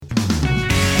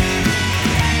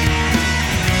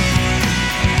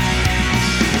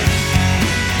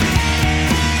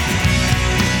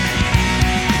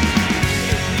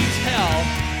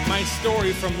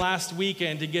last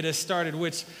weekend to get us started,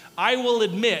 which I will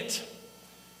admit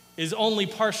is only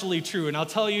partially true. And I'll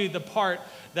tell you the part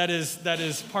that is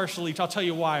partially, I'll tell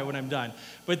you why when I'm done.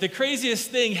 But the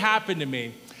craziest thing happened to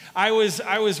me. I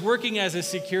was working as a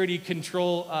security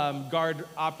control guard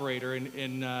operator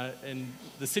in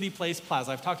the City Place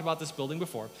Plaza. I've talked about this building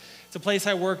before. It's a place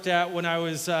I worked at when I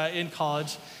was in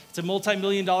college. It's a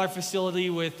multi-million-dollar facility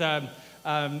with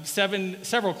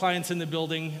several clients in the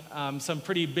building, some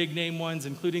pretty big-name ones,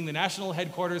 including the national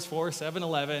headquarters for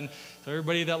 7-Eleven. So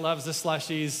everybody that loves the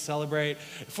slushies, celebrate.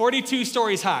 42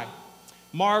 stories high.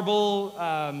 Marble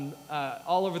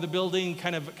all over the building,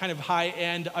 kind of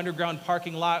high-end underground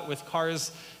parking lot with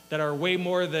cars that are way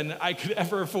more than I could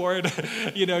ever afford.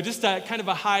 Just kind of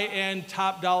a high-end,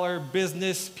 top-dollar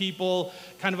business people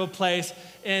kind of a place.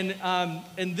 And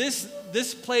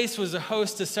this place was a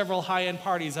host to several high-end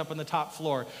parties up on the top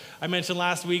floor. I mentioned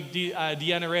last week,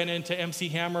 Deanna ran into MC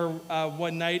Hammer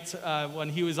one night when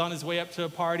he was on his way up to a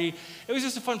party. It was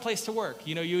just a fun place to work.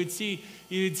 You would see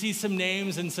some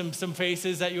names and some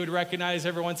faces that you would recognize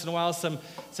every once in a while. Some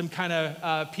kind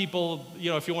of people,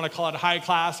 if you want to call it high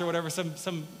class or whatever.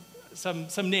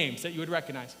 Some names that you would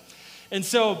recognize. And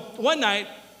so one night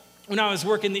when I was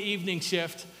working the evening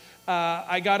shift,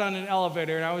 I got on an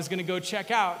elevator and I was going to go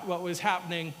check out what was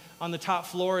happening on the top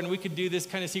floor, and we could do this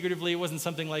kind of secretively. It wasn't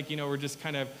something like, we're just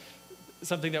kind of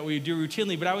something that we do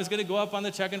routinely, but I was going to go up on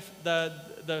the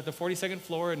 42nd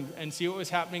floor and see what was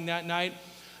happening that night.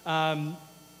 And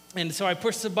so I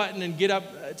pushed the button and get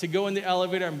up to go in the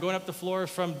elevator. I'm going up the floor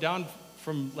from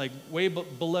like way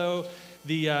below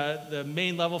the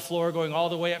main level floor, going all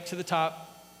the way up to the top.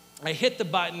 I hit the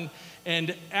button,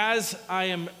 and as I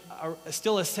am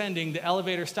still ascending, the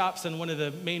elevator stops on one of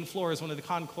the main floors, one of the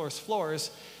concourse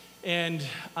floors, and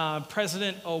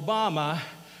President Obama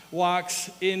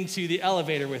walks into the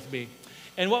elevator with me.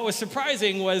 And what was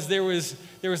surprising was there was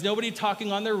nobody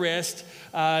talking on their wrist,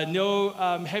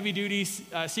 no heavy-duty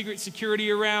secret security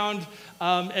around.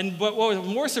 And what was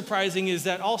more surprising is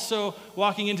that also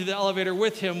walking into the elevator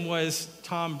with him was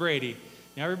Tom Brady.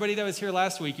 Now, everybody that was here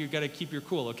last week, you've got to keep your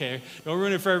cool, okay? Don't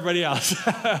ruin it for everybody else.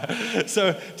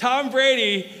 So Tom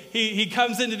Brady, he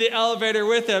comes into the elevator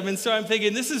with him, and so I'm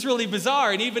thinking, this is really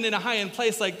bizarre. And even in a high-end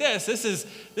place like this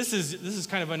is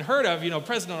kind of unheard of.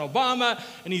 President Obama,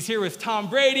 and he's here with Tom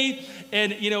Brady,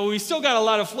 and we still got a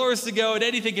lot of floors to go, and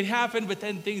anything can happen. But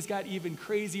then things got even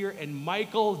crazier, and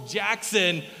Michael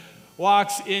Jackson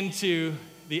walks into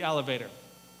the elevator.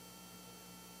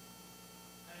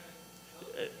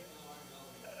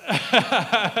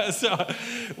 So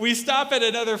we stop at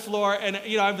another floor, and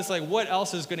I'm just like, what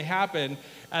else is going to happen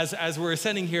as we're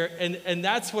ascending here? And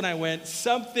that's when I went,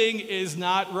 something is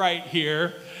not right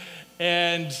here.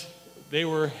 And they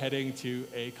were heading to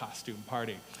a costume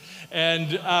party.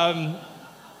 And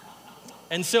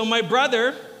so my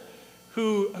brother,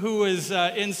 who was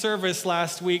in service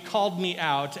last week, called me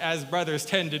out, as brothers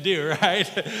tend to do, right?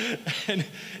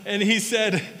 And he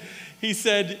said,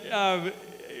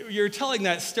 you're telling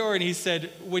that story, and he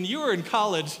said, when you were in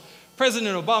college,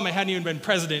 President Obama hadn't even been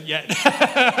president yet. So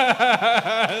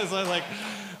I was like,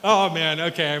 oh man,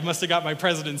 okay, I must have got my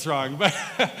presidents wrong. But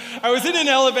I was in an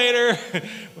elevator.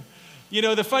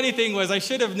 The funny thing was, I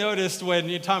should have noticed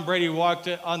when Tom Brady walked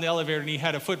on the elevator and he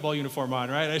had a football uniform on,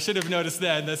 right? I should have noticed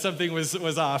then that something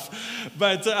was off.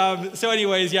 But so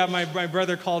anyways, yeah, my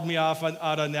brother called me out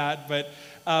on that. But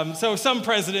so some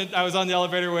president I was on the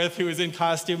elevator with who was in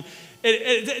costume.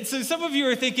 So some of you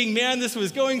are thinking, man, this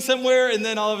was going somewhere, and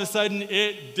then all of a sudden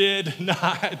it did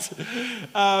not.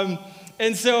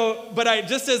 But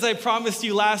just as I promised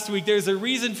you last week, there's a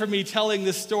reason for me telling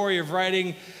this story of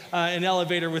riding an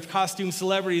elevator with costume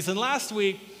celebrities. And last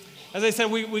week, as I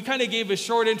said, we kind of gave a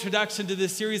short introduction to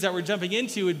this series that we're jumping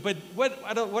into. But what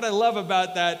I love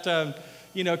about that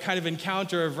kind of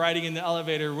encounter of riding in the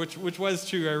elevator, which was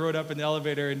true. I rode up in the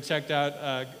elevator and checked out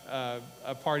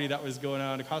a party that was going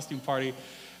on, a costume party.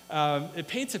 It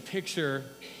paints a picture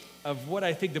of what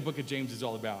I think the book of James is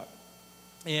all about,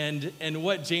 and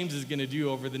what James is going to do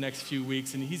over the next few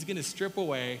weeks. And he's going to strip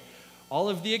away all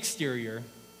of the exterior,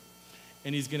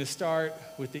 and he's going to start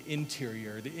with the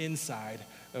interior, the inside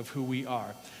of who we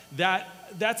are.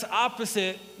 That's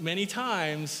opposite many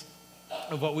times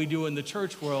of what we do in the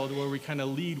church world, where we kind of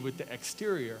lead with the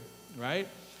exterior, right?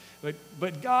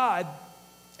 But God,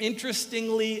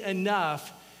 interestingly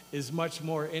enough, is much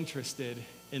more interested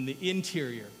in the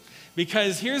interior.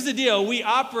 Because here's the deal, we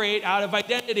operate out of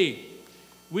identity.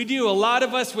 We do, a lot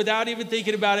of us, without even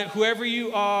thinking about it, whoever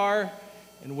you are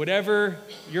and whatever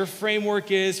your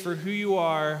framework is for who you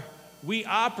are, we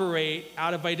operate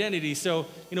out of identity. So,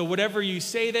 whatever you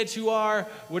say that you are,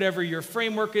 whatever your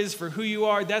framework is for who you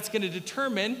are, that's going to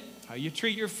determine how you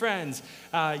treat your friends,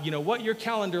 what your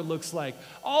calendar looks like,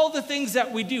 all the things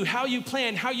that we do, how you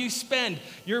plan, how you spend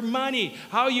your money,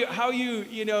 how you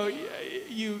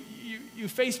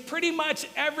face pretty much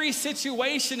every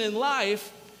situation in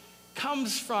life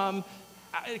comes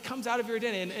out of your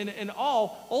identity, and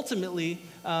all ultimately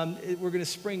we're going to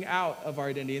spring out of our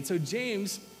identity. And so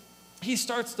James, he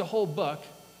starts the whole book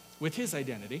with his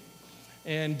identity.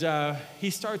 And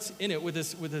he starts in it with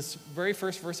this very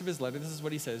first verse of his letter. This is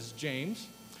what he says: James,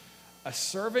 a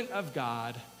servant of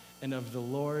God and of the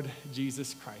Lord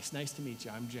Jesus Christ. Nice to meet you.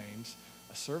 I'm James,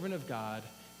 a servant of God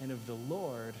and of the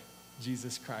Lord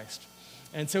Jesus Christ.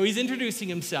 And so he's introducing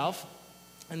himself,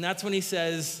 and that's when he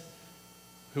says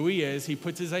who he is. He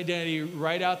puts his identity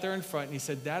right out there in front, and he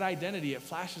said that identity, it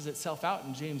flashes itself out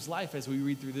in James' life as we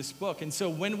read through this book. And so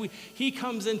when he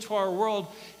comes into our world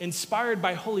inspired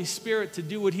by Holy Spirit to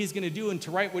do what he's going to do and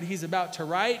to write what he's about to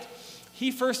write, he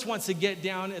first wants to get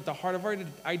down at the heart of our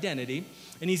identity,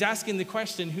 and he's asking the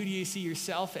question, who do you see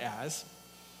yourself as?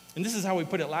 And this is how we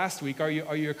put it last week. Are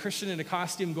you a Christian in a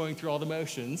costume going through all the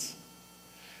motions?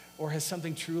 Or has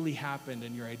something truly happened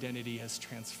and your identity has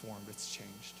transformed, it's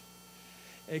changed?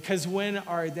 Because when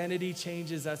our identity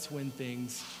changes, that's when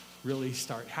things really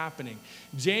start happening.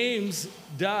 James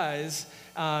does,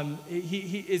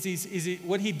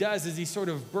 what he does is he sort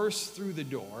of bursts through the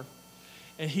door,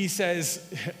 and he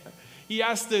says, he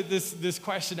asks this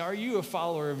question: are you a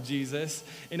follower of Jesus?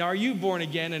 And are you born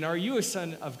again? And are you a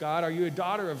son of God? Are you a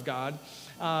daughter of God?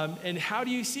 And how do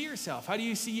you see yourself? How do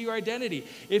you see your identity?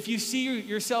 If you see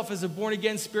yourself as a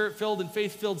born-again, spirit-filled, and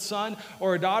faith-filled son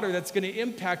or a daughter, that's going to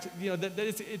impact,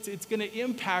 it's going to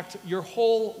impact your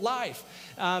whole life.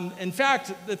 In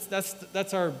fact,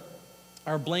 that's our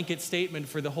blanket statement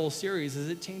for the whole series, is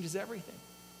it changes everything.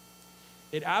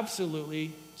 It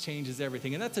absolutely changes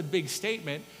everything. And that's a big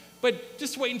statement. But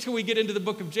just wait until we get into the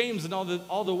book of James and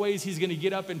all the ways he's going to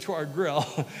get up into our grill.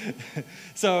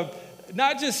 So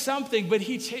not just something, but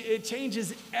it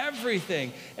changes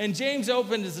everything. And James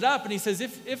opens it up and he says,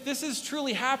 if this has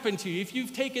truly happened to you, if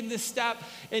you've taken this step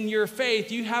in your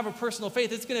faith, you have a personal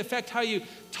faith, it's going to affect how you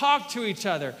talk to each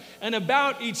other and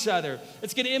about each other.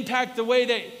 It's going to impact the way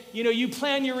that you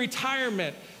plan your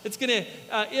retirement. It's going to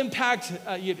impact,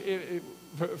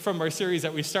 from our series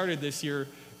that we started this year,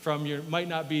 from you might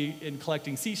not be in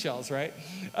collecting seashells, right?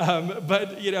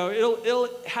 But it'll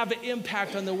have an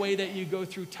impact on the way that you go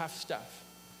through tough stuff.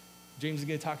 James is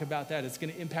going to talk about that. It's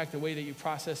going to impact the way that you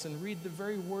process and read the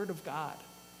very Word of God.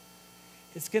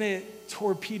 It's going to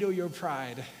torpedo your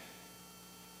pride,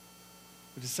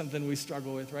 which is something we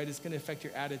struggle with, right? It's going to affect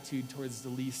your attitude towards the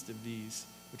least of these,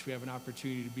 which we have an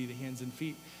opportunity to be the hands and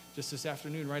feet just this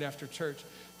afternoon, right after church,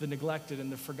 the neglected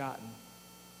and the forgotten.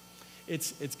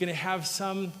 It's going to have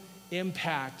some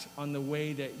impact on the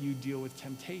way that you deal with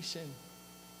temptation.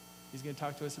 He's going to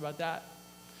talk to us about that.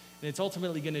 And it's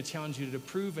ultimately going to challenge you to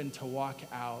prove and to walk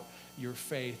out your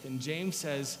faith. And James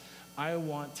says, I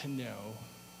want to know,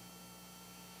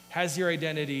 has your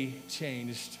identity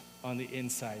changed on the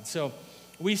inside? So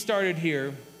we started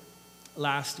here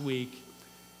last week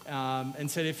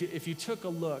and said if you took a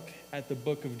look at the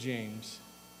book of James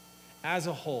as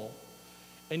a whole,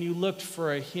 and you looked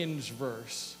for a hinge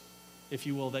verse, if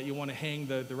you will, that you want to hang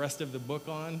the rest of the book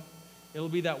on, it'll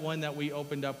be that one that we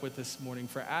opened up with this morning.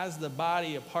 For as the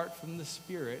body apart from the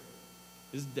spirit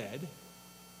is dead,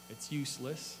 it's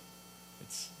useless,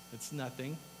 it's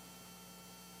nothing,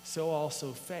 so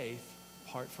also faith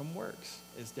apart from works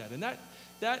is dead. And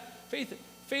that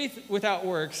faith without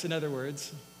works, in other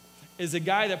words, is a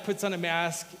guy that puts on a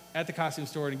mask at the costume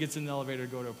store and gets in the elevator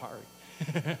to go to a party.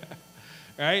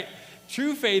 Right?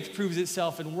 True faith proves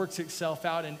itself and works itself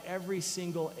out in every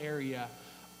single area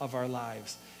of our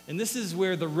lives. And this is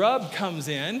where the rub comes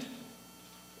in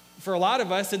for a lot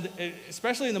of us, and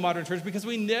especially in the modern church, because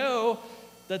we know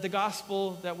that the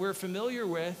gospel that we're familiar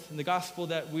with and the gospel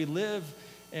that we live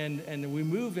and we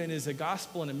move in is a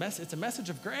gospel and it's a message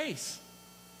of grace.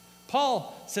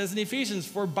 Paul says in Ephesians,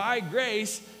 for by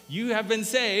grace you have been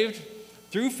saved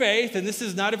through faith, and this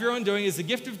is not of your own doing, it's the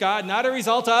gift of God, not a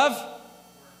result of.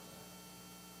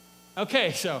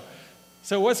 Okay, so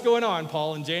what's going on,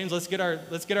 Paul and James? Let's get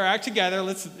our act together.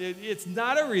 It's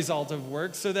not a result of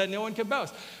works, so that no one can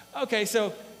boast. Okay,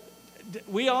 so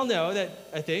we all know that,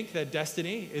 I think, that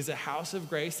Destiny is a house of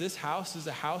grace. This house is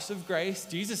a house of grace.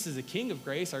 Jesus is a king of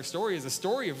grace. Our story is a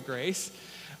story of grace.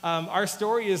 Our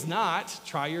story is not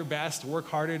try your best, work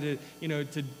harder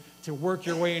to work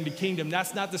your way into kingdom.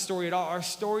 That's not the story at all. Our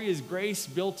story is grace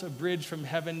built a bridge from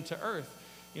heaven to earth.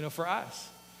 for us.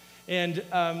 And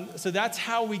so that's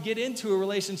how we get into a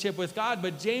relationship with God.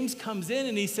 But James comes in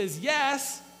and he says,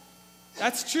 yes,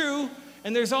 that's true.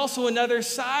 And there's also another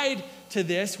side to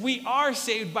this. We are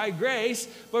saved by grace,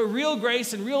 but real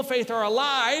grace and real faith are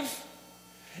alive.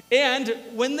 And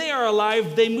when they are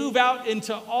alive, they move out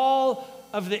into all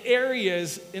of the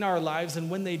areas in our lives. And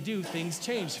when they do, things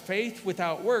change. Faith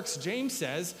without works, James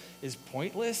says, is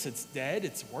pointless. It's dead.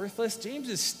 It's worthless. James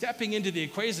is stepping into the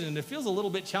equation, and it feels a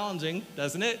little bit challenging,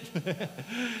 doesn't it?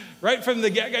 Right from the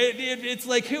get-go, it's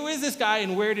like, who is this guy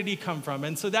and where did he come from?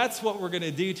 And so that's what we're going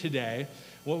to do today,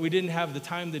 what we didn't have the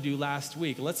time to do last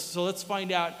week. Let's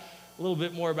find out a little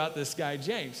bit more about this guy,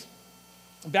 James.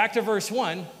 Back to verse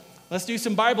 1. Let's do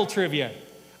some Bible trivia.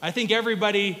 I think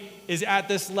everybody is at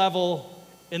this level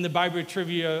in the Bible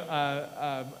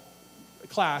trivia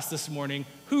class this morning.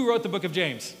 Who wrote the book of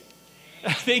James?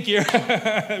 Thank you.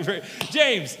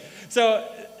 James. So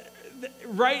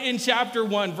right in chapter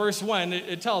 1, verse 1,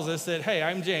 it tells us that, hey,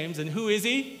 I'm James. And who is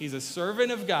he? He's a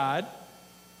servant of God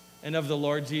and of the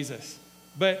Lord Jesus.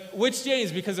 But which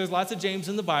James? Because there's lots of James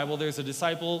in the Bible. There's a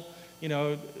disciple,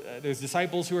 there's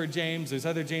disciples who are James. There's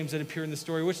other James that appear in the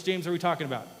story. Which James are we talking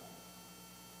about?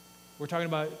 We're talking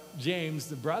about James,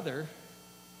 the brother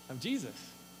of Jesus.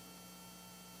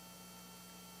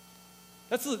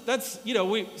 That's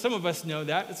some of us know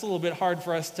that. It's a little bit hard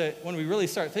for us to, when we really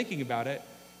start thinking about it,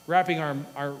 wrapping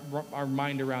our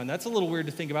mind around. That's a little weird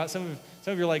to think about. Some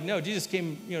of you are like, no, Jesus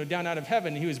came, down out of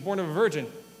heaven. He was born of a virgin.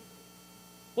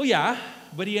 Well, yeah,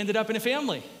 but he ended up in a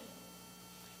family.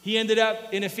 He ended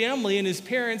up in a family, and his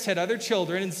parents had other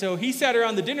children, and so he sat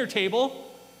around the dinner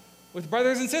table with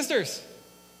brothers and sisters.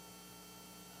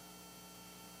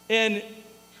 And,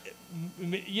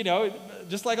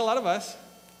 just like a lot of us.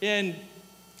 And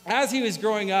as he was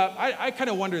growing up, I kind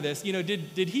of wonder this,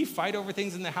 did he fight over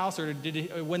things in the house, or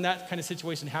when that kind of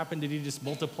situation happened, did he just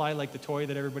multiply like the toy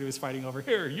that everybody was fighting over?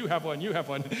 Here, you have one, you have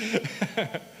one.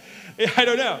 I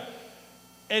don't know.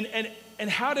 And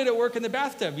how did it work in the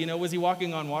bathtub? Was he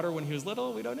walking on water when he was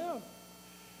little? We don't know.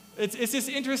 It's just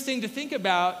interesting to think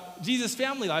about Jesus'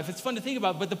 family life. It's fun to think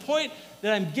about. But the point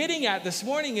that I'm getting at this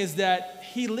morning is that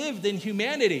he lived in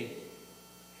humanity.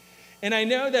 And I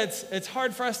know that it's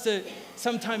hard for us to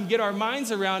sometimes get our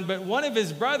minds around, but one of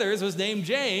his brothers was named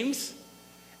James,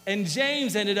 and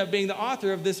James ended up being the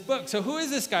author of this book. So who is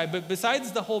this guy? But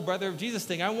besides the whole brother of Jesus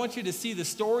thing, I want you to see the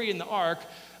story and the arc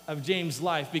of James'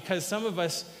 life, because some of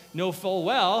us know full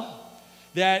well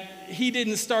that he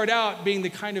didn't start out being the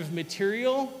kind of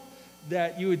material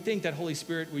that you would think that Holy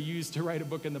Spirit would use to write a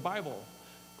book in the Bible.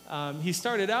 He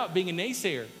started out being a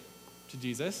naysayer to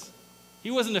Jesus.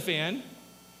 He wasn't a fan.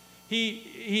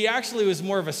 He actually was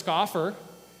more of a scoffer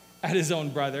at his own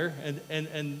brother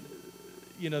and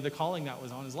the calling that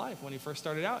was on his life when he first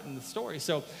started out in the story.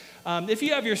 So if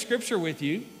you have your scripture with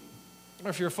you, or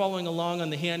if you're following along on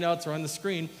the handouts or on the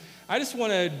screen, I just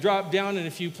want to drop down in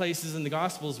a few places in the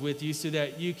Gospels with you so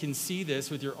that you can see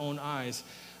this with your own eyes.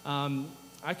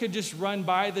 I could just run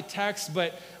by the text,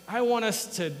 but I want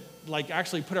us to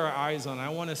actually put our eyes on it. I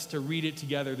want us to read it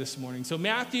together this morning. So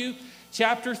Matthew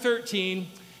chapter 13,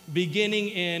 beginning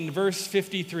in verse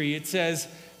 53, it says,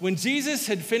 when Jesus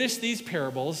had finished these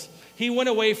parables, he went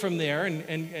away from there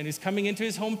and he's coming into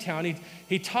his hometown.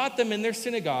 He taught them in their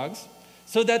synagogues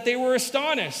so that they were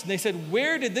astonished. And they said,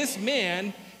 where did this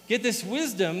man get this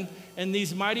wisdom and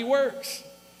these mighty works?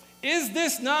 Is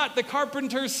this not the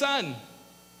carpenter's son?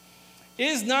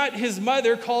 Is not his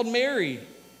mother called Mary?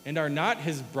 And are not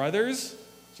his brothers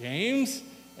James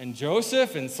and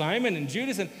Joseph and Simon and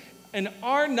Judas? And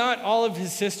are not all of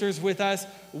his sisters with us?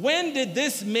 When did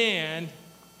this man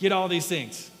get all these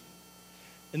things?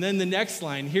 And then the next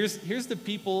line, here's the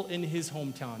people in his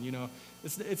hometown.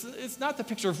 It's not the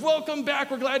picture of, welcome back,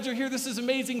 we're glad you're here, this is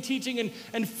amazing teaching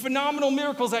and phenomenal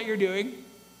miracles that you're doing.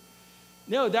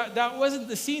 No, that wasn't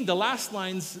the scene. The last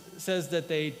line says that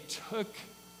they took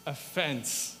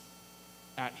offense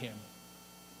at him.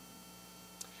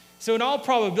 So in all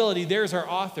probability, there's our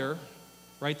author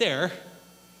right there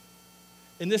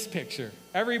in this picture.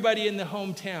 Everybody in the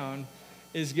hometown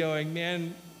is going,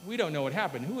 man, we don't know what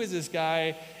happened. Who is this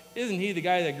guy? Isn't he the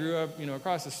guy that grew up,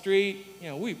 across the street?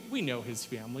 We know his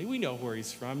family. We know where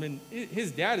he's from. And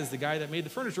his dad is the guy that made the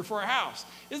furniture for our house.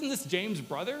 Isn't this James'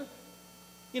 brother?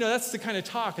 That's the kind of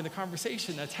talk and the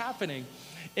conversation that's happening.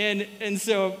 And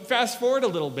so fast forward a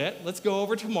little bit. Let's go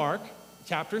over to Mark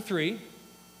chapter 3.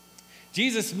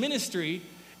 Jesus' ministry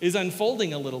is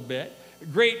unfolding a little bit.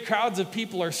 Great crowds of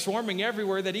people are swarming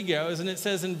everywhere that he goes. And it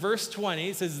says in verse 20,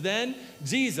 it says, then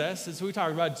Jesus, as we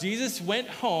talked about, Jesus went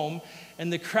home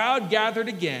and the crowd gathered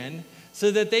again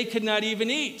so that they could not even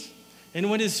eat. And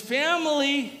when his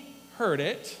family heard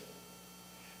it,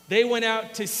 they went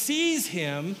out to seize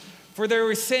him, for they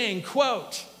were saying,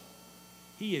 quote,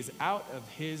 "He is out of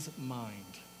his mind."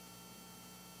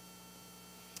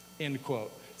 End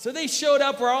quote. So they showed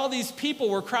up where all these people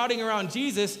were crowding around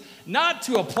Jesus, not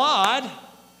to applaud,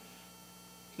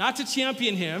 not to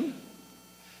champion him.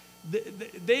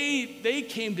 They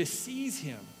came to seize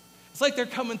him. It's like they're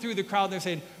coming through the crowd and they're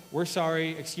saying, "We're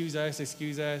sorry, excuse us.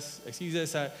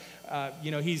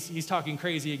 He's talking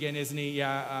crazy again, isn't he?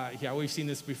 Yeah, we've seen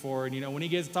this before. And, when he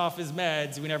gets off his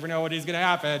meds, we never know what is going to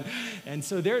happen." And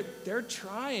so they're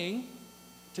trying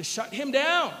to shut him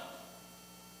down.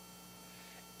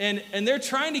 And they're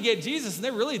trying to get Jesus, and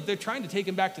they're trying to take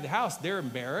him back to the house. They're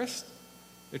embarrassed.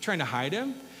 They're trying to hide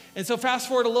him. And so fast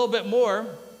forward a little bit more.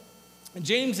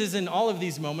 James is in all of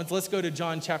these moments. Let's go to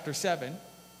John chapter 7.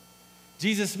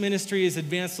 Jesus' ministry is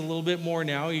advanced a little bit more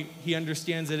now. He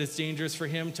understands that it's dangerous for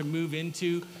him to move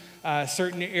into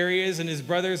certain areas, and his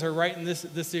brothers are right in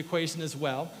this equation as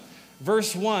well.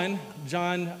 Verse 1,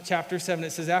 John chapter 7,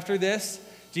 it says, "After this,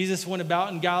 Jesus went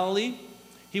about in Galilee.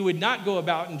 He would not go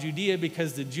about in Judea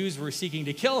because the Jews were seeking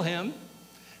to kill him.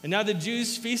 And now the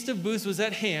Jews' feast of booths was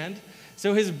at hand.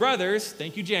 So his brothers,"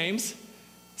 thank you, James,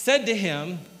 "said to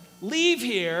him, 'Leave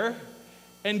here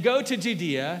and go to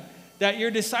Judea, that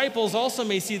your disciples also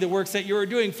may see the works that you are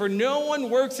doing. For no one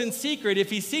works in secret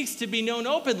if he seeks to be known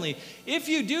openly. If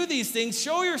you do these things,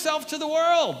 show yourself to the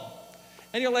world.'"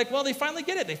 And you're like, well, they finally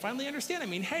get it. They finally understand. I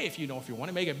mean, hey, if you want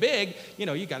to make it big,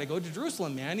 you got to go to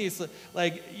Jerusalem, man. It's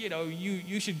like,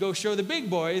 you should go show the big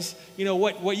boys,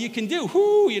 what you can do.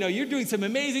 You're doing some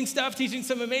amazing stuff, teaching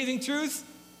some amazing truths.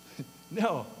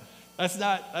 No, that's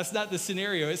not the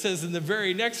scenario. It says in the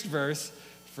very next verse,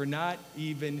 "For not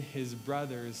even his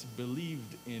brothers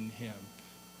believed in him."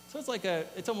 So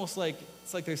it's almost like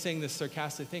they're saying this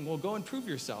sarcastic thing. Well, go and prove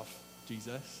yourself,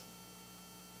 Jesus.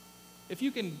 If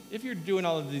you're doing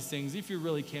all of these things, if you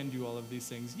really can do all of these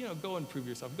things, go and prove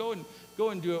yourself. Go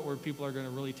and do it where people are going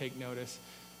to really take notice.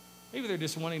 Maybe they're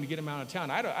just wanting to get him out of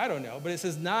town. I don't know. But it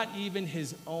says not even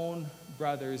his own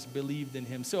brothers believed in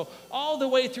him. So all the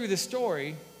way through the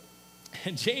story,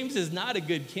 James is not a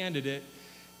good candidate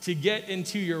to get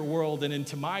into your world and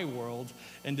into my world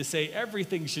and to say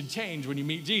everything should change when you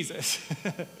meet Jesus.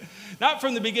 Not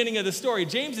from the beginning of the story.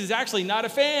 James is actually not a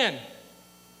fan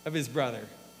of his brother.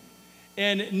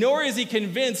 And nor is he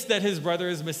convinced that his brother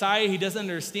is Messiah. He doesn't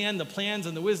understand the plans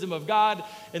and the wisdom of God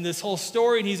in this whole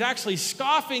story. And he's actually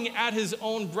scoffing at his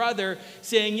own brother,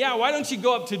 saying, "Yeah, why don't you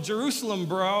go up to Jerusalem,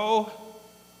 bro?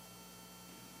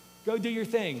 Go do your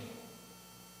thing."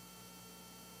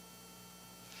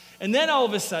 And then all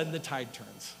of a sudden, the tide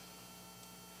turns.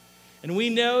 And we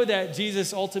know that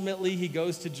Jesus ultimately, he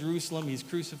goes to Jerusalem. He's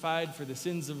crucified for the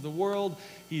sins of the world.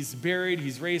 He's buried.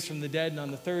 He's raised from the dead. And on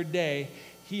the third day,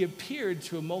 he appeared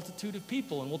to a multitude of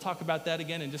people. And we'll talk about that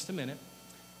again in just a minute.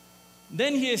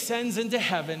 Then he ascends into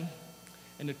heaven,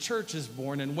 and a church is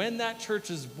born. And when that church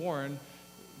is born,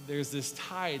 there's this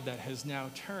tide that has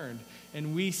now turned.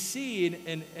 And we see,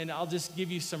 and I'll just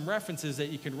give you some references that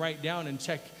you can write down and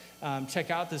check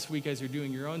out this week as you're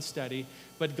doing your own study.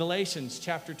 But Galatians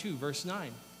chapter 2, verse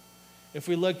 9. If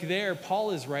we look there,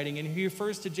 Paul is writing, and he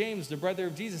refers to James, the brother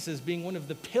of Jesus, as being one of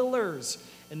the pillars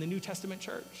in the New Testament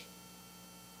church.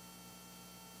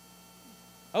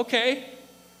 Okay,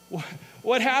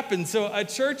 what happened? So a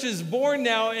church is born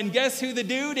now, and guess who the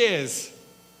dude is?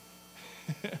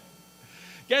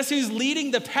 Guess who's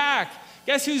leading the pack?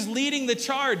 Guess who's leading the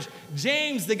charge?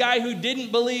 James, the guy who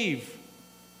didn't believe.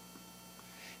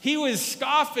 He was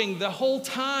scoffing the whole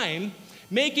time,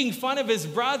 making fun of his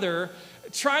brother,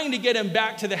 trying to get him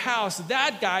back to the house.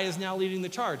 That guy is now leading the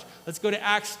charge. Let's go to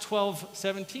Acts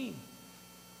 12:17.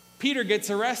 Peter gets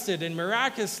arrested and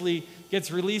miraculously gets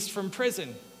released from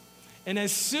prison. And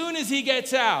as soon as he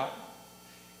gets out,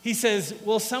 he says,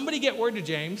 "Will somebody get word to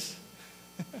James?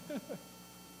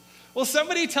 Will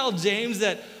somebody tell James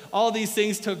that all these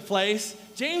things took place?"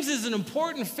 James is an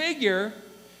important figure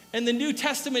in the New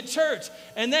Testament church.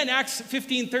 And then Acts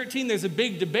 15:13, there's a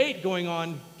big debate going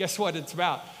on. Guess what it's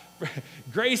about?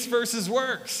 Grace versus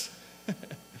works.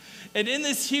 And in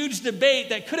this huge debate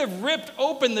that could have ripped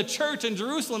open the church in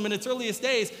Jerusalem in its earliest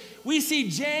days, we see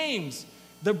James,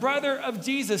 the brother of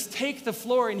Jesus, take the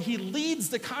floor, and he leads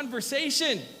the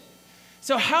conversation.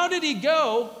 So how did he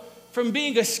go from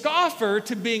being a scoffer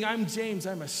to being, "I'm James,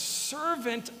 I'm a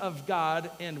servant of God,"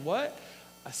 and what?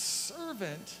 A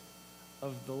servant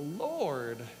of the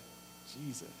Lord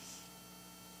Jesus.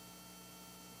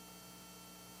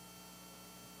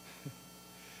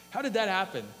 How did that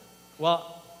happen?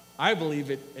 Well, I believe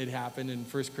it happened in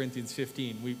 1 Corinthians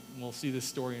 15. We'll see this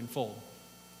story unfold.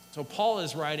 So Paul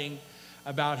is writing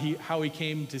about how he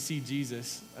came to see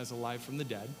Jesus as alive from the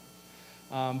dead.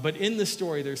 But in the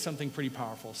story, there's something pretty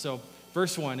powerful. So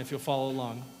verse 1, if you'll follow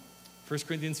along, 1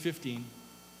 Corinthians 15.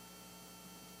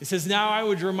 It says, "Now I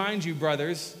would remind you,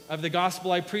 brothers, of the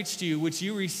gospel I preached to you, which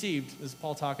you received," this is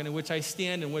Paul talking, "in which I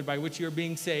stand and by which you are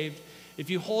being saved, if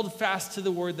you hold fast to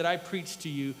the word that I preached to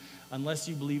you, unless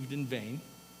you believed in vain."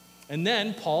 And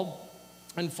then Paul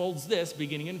unfolds this,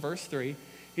 beginning in verse 3.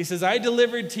 He says, "I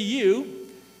delivered to you,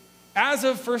 as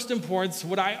of first importance,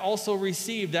 what I also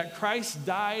received, that Christ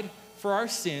died for our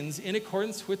sins in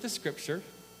accordance with the Scripture,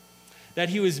 that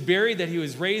he was buried, that he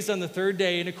was raised on the third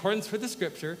day in accordance with the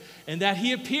Scripture, and that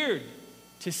he appeared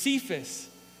to Cephas,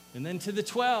 and then to the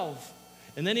 12.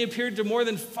 And then he appeared to more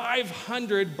than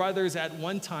 500 brothers at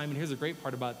one time." And here's the great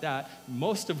part about that,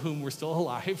 most of whom were still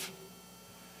alive,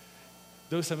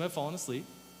 though some have fallen asleep.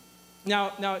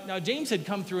 Now, James had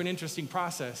come through an interesting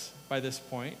process by this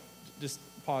point. Just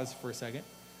pause for a second.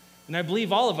 And I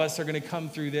believe all of us are going to come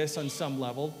through this on some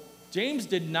level. James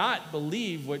did not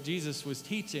believe what Jesus was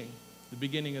teaching at the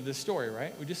beginning of this story,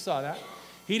 right? We just saw that.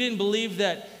 He didn't believe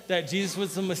that Jesus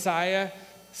was the Messiah,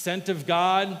 sent of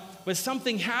God, but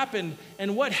something happened.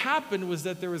 And what happened was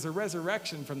that there was a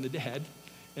resurrection from the dead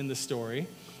in the story.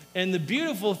 And the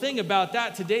beautiful thing about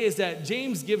that today is that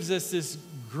James gives us this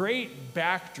great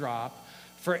backdrop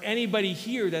for anybody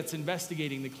here that's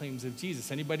investigating the claims of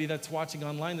Jesus, anybody that's watching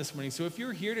online this morning. So if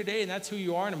you're here today and that's who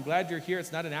you are, and I'm glad you're here,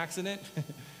 it's not an accident.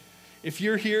 If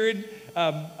you're hearing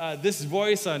this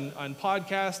voice on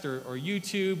podcast or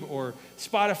YouTube or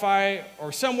Spotify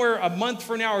or somewhere a month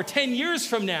from now or 10 years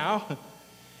from now,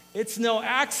 it's no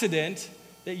accident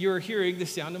that you're hearing the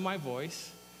sound of my voice.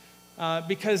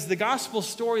 Because the gospel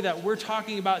story that we're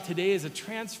talking about today is a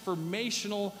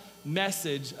transformational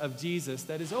message of Jesus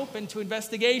that is open to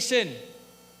investigation.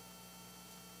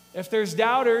 If there's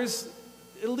doubters,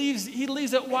 he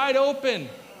leaves it wide open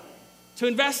to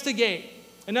investigate.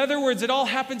 In other words, it all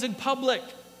happens in public.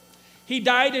 He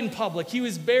died in public. He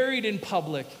was buried in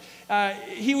public.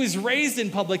 He was raised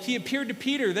in public. He appeared to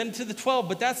Peter, then to the 12,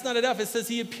 but that's not enough. It says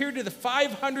he appeared to the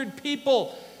 500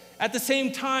 people at the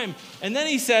same time. And then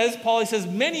Paul says,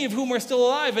 many of whom are still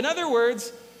alive. In other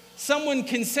words, someone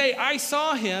can say, "I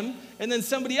saw him," and then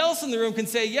somebody else in the room can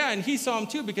say, "Yeah, and he saw him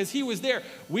too because he was there.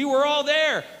 We were all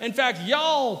there. In fact,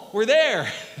 y'all were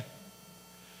there."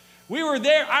 We were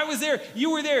there. I was there.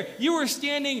 You were there. You were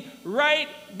standing right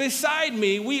beside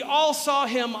me. We all saw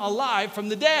him alive from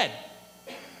the dead.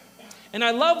 And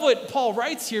I love what Paul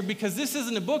writes here because this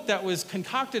isn't a book that was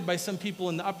concocted by some people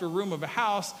in the upper room of a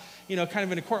house, kind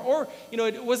of in a court. Or,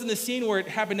 it wasn't a scene where it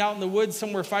happened out in the woods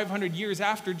somewhere 500 years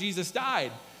after Jesus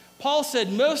died. Paul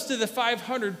said most of the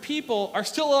 500 people are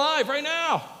still alive right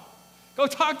now. Go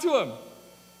talk to them.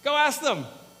 Go ask them.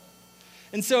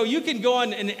 And so you can go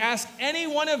on and ask any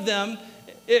one of them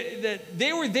that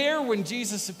they were there when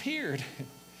Jesus appeared.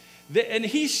 And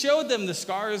he showed them the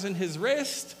scars in his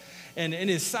wrist and in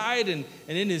his side and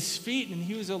in his feet, and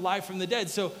he was alive from the dead.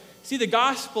 So, see, the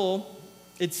gospel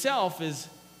itself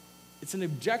it's an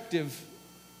objective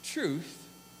truth.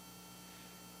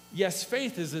 Yes,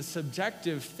 faith is a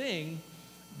subjective thing,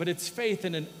 but it's faith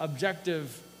in an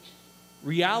objective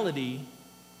reality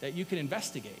that you can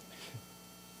investigate.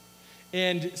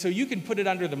 And so you can put it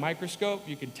under the microscope.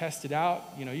 You can test it out.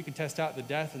 You can test out the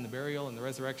death and the burial and the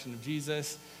resurrection of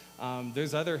Jesus.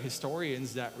 There's other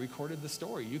historians that recorded the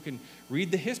story. You can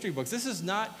read the history books. This is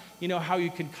not, how you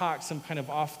concoct some kind of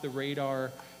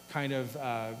off-the-radar kind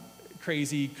of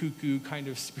crazy, cuckoo kind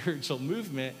of spiritual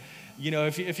movement.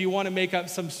 If you want to make up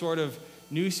some sort of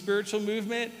new spiritual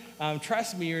movement,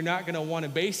 trust me, you're not going to want to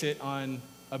base it on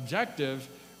objective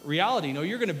reality. No,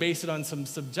 you're going to base it on some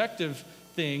subjective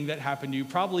thing that happened to you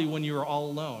probably when you were all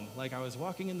alone. Like I was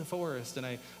walking in the forest and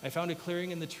I found a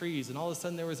clearing in the trees and all of a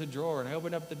sudden there was a drawer and I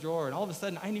opened up the drawer and all of a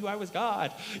sudden I knew I was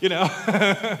God,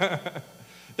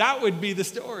 That would be the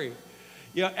story.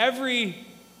 Every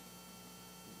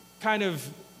kind of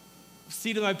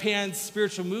seat of my pants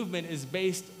spiritual movement is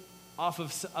based off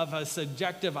of a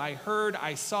subjective, I heard,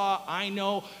 I saw, I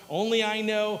know, only I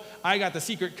know, I got the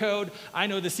secret code, I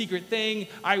know the secret thing,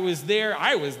 I was there,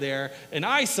 and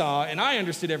I saw, and I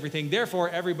understood everything, therefore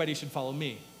everybody should follow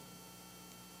me.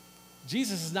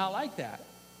 Jesus is not like that.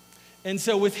 And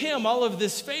so with him, all of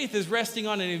this faith is resting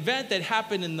on an event that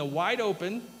happened in the wide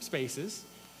open spaces.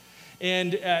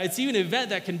 And it's even an event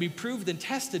that can be proved and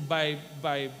tested by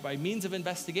means of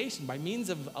investigation, by means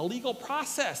of a legal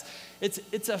process.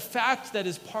 It's a fact that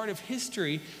is part of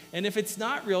history. And if it's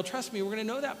not real, trust me, we're going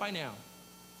to know that by now.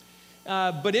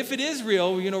 But if it is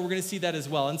real, we're going to see that as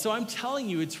well. And so I'm telling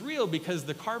you, it's real because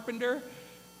the carpenter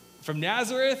from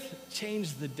Nazareth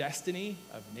changed the destiny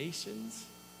of nations.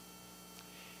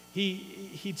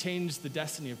 He changed the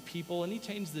destiny of people, and he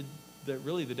changed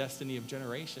really the destiny of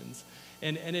generations.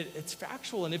 And it's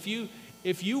factual. And if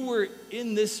you were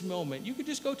in this moment, you could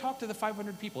just go talk to the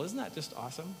 500 people. Isn't that just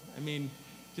awesome? I mean,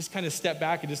 just kind of step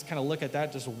back and just kind of look at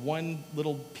that, just one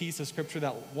little piece of scripture,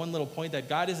 that one little point, that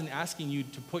God isn't asking you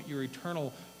to put your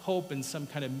eternal hope in some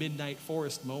kind of midnight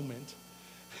forest moment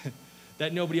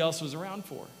that nobody else was around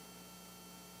for.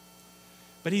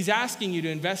 But he's asking you to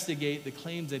investigate the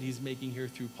claims that he's making here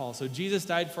through Paul. So Jesus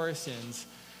died for our sins,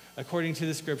 according to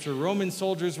the scripture. Roman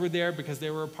soldiers were there because they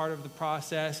were a part of the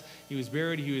process. He was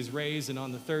buried, he was raised, and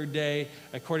on the third day,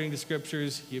 according to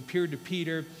scriptures, he appeared to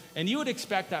Peter. And you would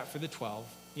expect that for the 12.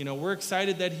 We're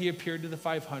excited that he appeared to the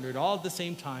 500 all at the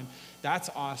same time. That's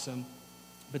awesome.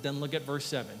 But then look at verse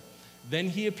 7. Then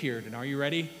he appeared, and are you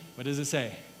ready? What does it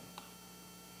say?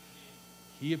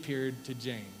 He appeared to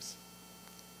James,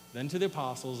 then to the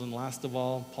apostles, and last of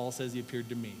all, Paul says he appeared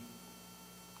to me.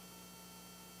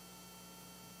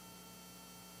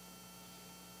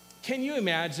 Can you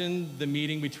imagine the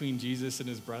meeting between Jesus and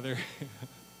his brother?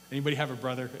 Anybody have a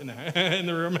brother in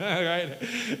the room? Right?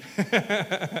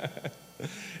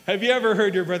 Have you ever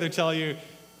heard your brother tell you,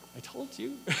 I told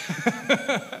you?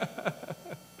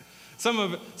 Some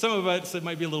of us, it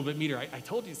might be a little bit meaner. I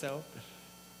told you so.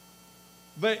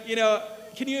 But,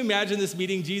 can you imagine this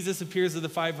meeting? Jesus appears to the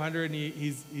 500, and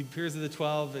he appears to the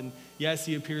 12, and yes,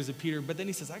 he appears to Peter, but then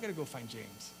he says, I got to go find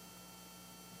James.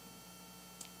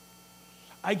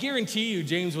 I guarantee you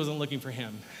James wasn't looking for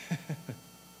him.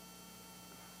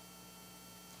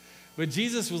 But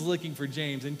Jesus was looking for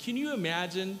James. And can you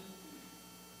imagine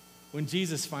when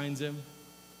Jesus finds him?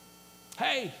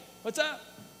 Hey, what's up?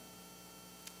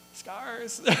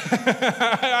 Scars.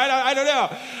 I don't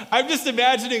know. I'm just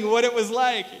imagining what it was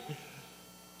like.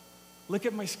 Look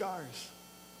at my scars.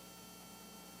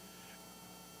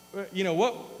 What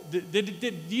do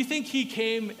you think he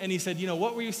came and he said,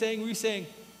 what were you saying? Were you saying,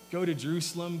 go to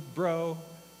Jerusalem, bro?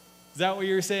 Is that what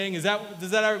you were saying? Is that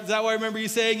what I remember you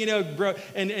saying? Bro,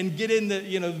 and get in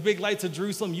the big lights of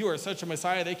Jerusalem. You are such a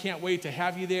Messiah. They can't wait to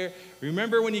have you there.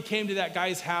 Remember when you came to that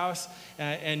guy's house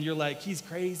and you're like, he's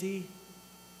crazy?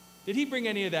 Did he bring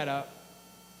any of that up?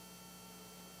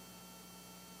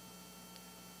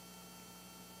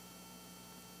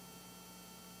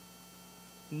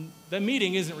 The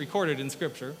meeting isn't recorded in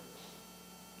Scripture.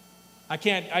 I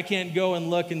can't go and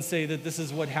look and say that this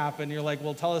is what happened. You're like,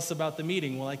 well, tell us about the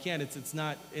meeting. Well, I can't. It's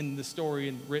not in the story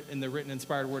in the written,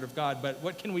 inspired Word of God. But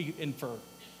what can we infer?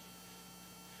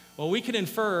 Well, we can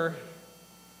infer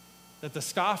that the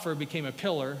scoffer became a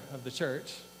pillar of the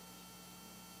church.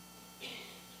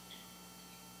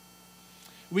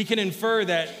 We can infer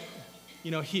that,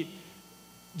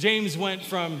 James went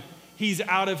from he's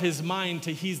out of his mind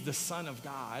to he's the Son of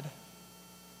God.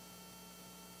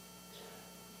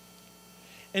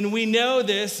 And we know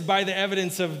this by the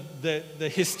evidence of the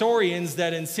historians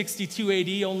that in 62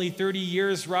 AD, only 30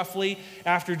 years roughly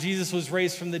after Jesus was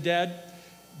raised from the dead,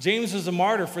 James was a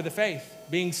martyr for the faith,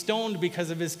 being stoned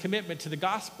because of his commitment to the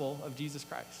gospel of Jesus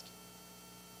Christ.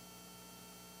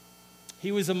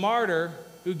 He was a martyr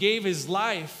who gave his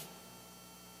life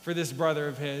for this brother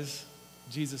of his,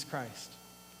 Jesus Christ.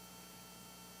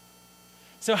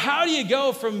 So how do you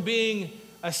go from being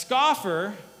a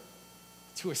scoffer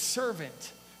to a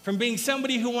servant? From being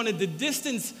somebody who wanted to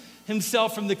distance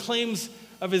himself from the claims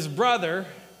of his brother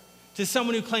to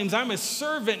someone who claims, I'm a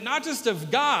servant, not just of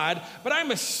God, but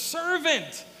I'm a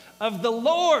servant of the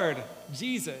Lord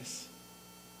Jesus.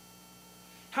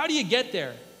 How do you get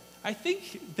there? I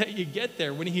think that you get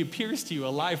there when he appears to you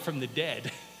alive from the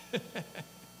dead.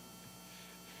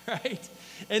 Right?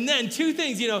 And then two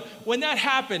things, when that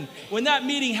happened, when that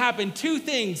meeting happened, two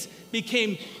things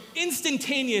became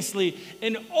instantaneously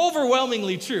and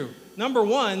overwhelmingly true. Number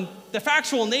one, the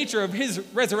factual nature of his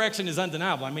resurrection is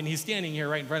undeniable. I mean, he's standing here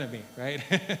right in front of me, right?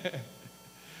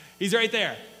 He's right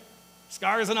there,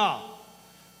 scars and all.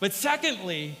 But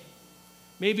secondly,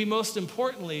 maybe most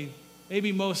importantly,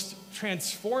 maybe most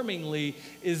transformingly,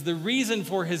 is the reason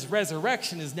for his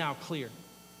resurrection is now clear.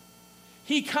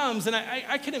 He comes, and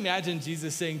I can imagine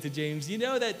Jesus saying to James,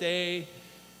 that day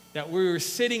that we were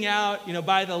sitting out,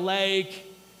 by the lake,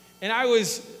 and I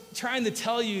was trying to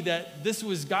tell you that this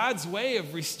was God's way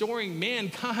of restoring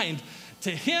mankind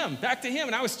to him, back to him.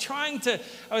 And I was trying to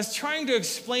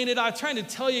explain it. I was trying to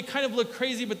tell you, it kind of looked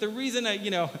crazy, but the reason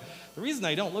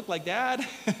I don't look like Dad,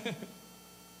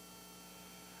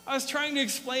 I was trying to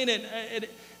explain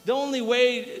it. The only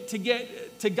way to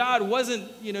get to God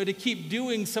wasn't, to keep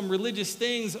doing some religious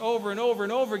things over and over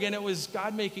and over again. It was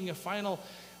God making a final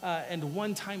and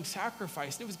one-time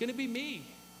sacrifice. It was going to be me.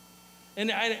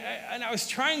 And I was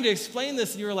trying to explain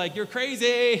this, and you were like, you're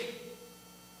crazy.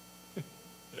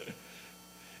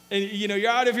 And, you're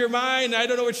out of your mind. I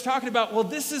don't know what you're talking about. Well,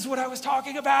 this is what I was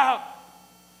talking about.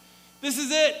 This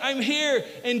is it. I'm here.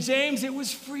 And James, it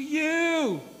was for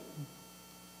you.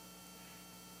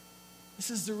 This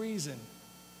is the reason.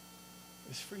 It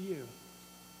was for you.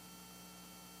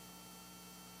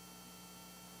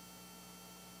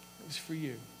 It was for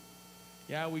you.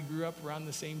 Yeah, we grew up around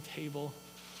the same table.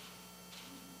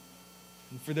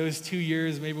 And for those 2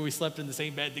 years, maybe we slept in the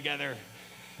same bed together.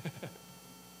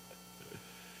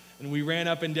 And we ran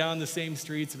up and down the same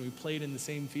streets, and we played in the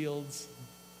same fields.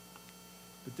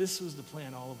 But this was the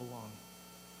plan all along.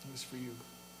 It was for you.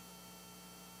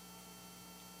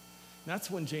 And that's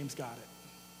when James got it.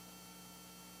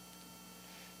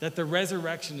 That the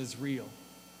resurrection is real,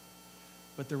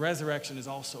 but the resurrection is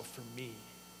also for me.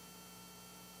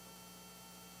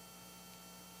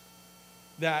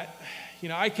 That,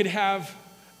 I could have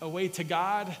a way to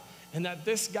God, and that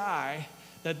this guy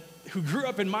who grew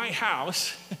up in my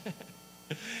house,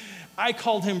 I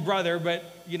called him brother, but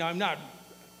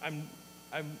I'm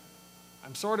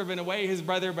sort of in a way his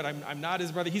brother, but I'm not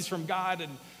his brother. He's from God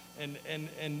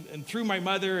and through my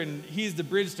mother, and he's the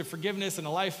bridge to forgiveness and a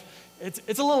life.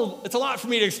 It's a lot for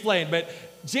me to explain, but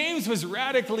James was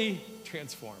radically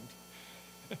transformed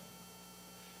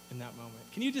in that moment.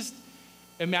 Can you just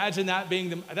imagine that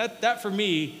being that for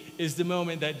me is the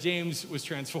moment that James was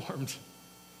transformed.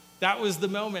 That was the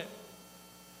moment.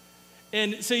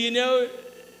 And so,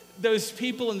 those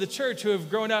people in the church who have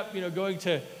grown up, going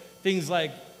to things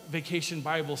like Vacation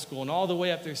Bible School and all the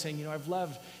way up there saying, I've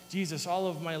loved Jesus all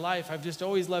of my life. I've just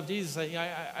always loved Jesus.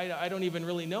 I don't even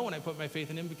really know when I put my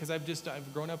faith in him because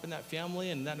I've grown up in that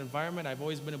family and that environment. I've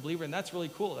always been a believer, and that's really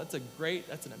cool. That's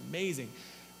an amazing,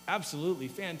 absolutely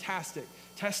fantastic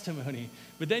testimony.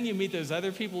 But then you meet those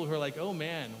other people who are like, oh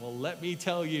man, well, let me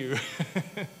tell you.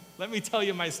 Let me tell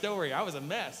you my story. I was a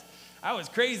mess. I was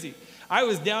crazy. I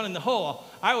was down in the hole.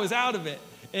 I was out of it.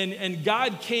 And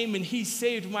God came and he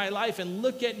saved my life. And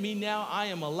look at me now. I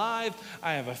am alive.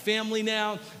 I have a family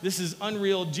now. This is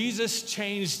unreal. Jesus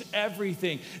changed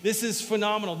everything. This is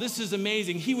phenomenal. This is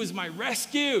amazing. He was my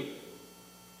rescue.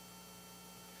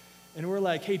 And we're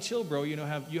like, hey, chill, bro. You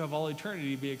have all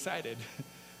eternity to be excited.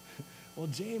 Well,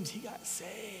 James, he got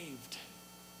saved.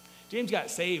 James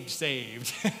got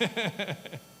saved.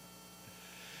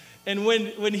 And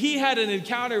when he had an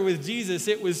encounter with Jesus,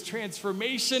 it was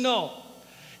transformational.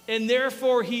 And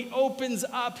therefore, he opens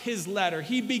up his letter.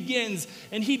 He begins,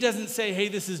 and he doesn't say, hey,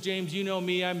 this is James, you know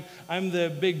me. I'm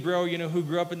the big bro, who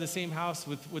grew up in the same house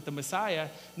with the Messiah.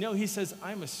 No, he says,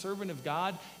 I'm a servant of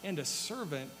God and a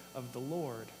servant of the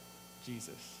Lord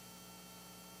Jesus.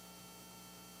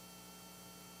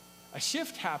 A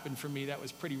shift happened for me that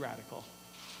was pretty radical.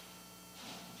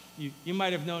 You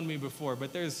might have known me before, but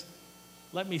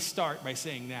let me start by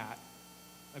saying that.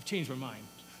 I've changed my mind.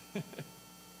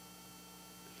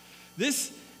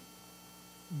 This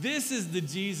is the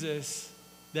Jesus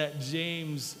that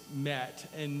James met.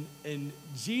 And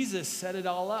Jesus set it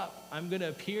all up. I'm going to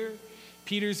appear.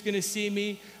 Peter's going to see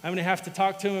me. I'm going to have to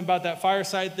talk to him about that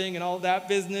fireside thing and all that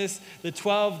business. The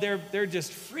 12, they're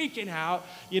just freaking out.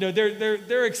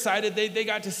 They're excited. They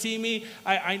got to see me.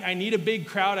 I need a big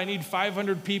crowd. I need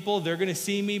 500 people. They're going to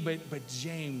see me. But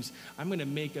James, I'm going to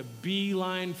make a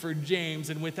beeline for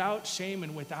James. And without shame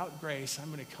and without grace,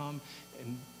 I'm going to come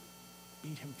and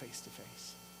meet him face to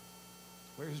face.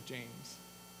 Where's James?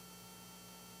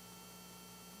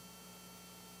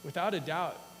 Without a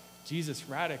doubt, Jesus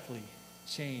radically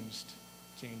changed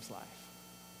James' life.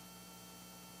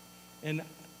 And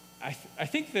I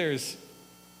think there's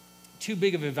too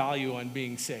big of a value on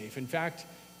being safe. In fact,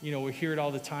 we hear it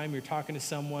all the time. You're talking to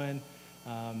someone,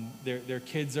 their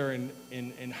kids are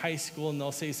in high school, and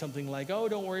they'll say something like, oh,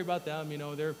 don't worry about them.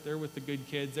 They're with the good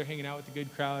kids. They're hanging out with the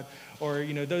good crowd. Or,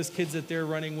 those kids that they're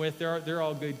running with, they're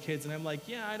all good kids. And I'm like,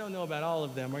 yeah, I don't know about all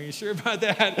of them. Are you sure about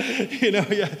that?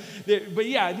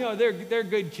 Yeah. They're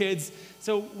good kids.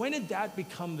 So when did that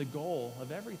become the goal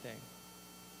of everything,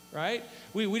 right?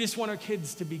 We just want our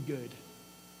kids to be good.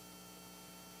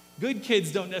 Good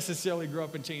kids don't necessarily grow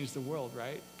up and change the world,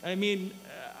 right? I mean,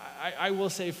 I will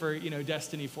say for,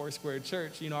 Destiny Foursquare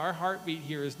Church, our heartbeat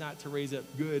here is not to raise up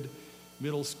good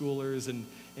middle schoolers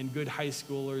and good high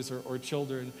schoolers or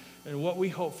children. And what we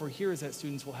hope for here is that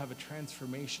students will have a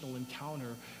transformational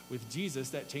encounter with Jesus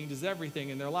that changes everything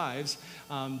in their lives,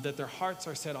 that their hearts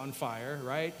are set on fire,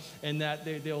 right? And that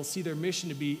they'll see their mission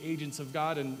to be agents of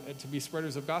God and to be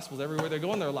spreaders of gospels everywhere they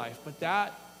go in their life. But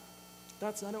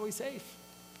that's not always safe.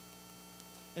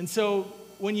 And so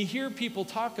when you hear people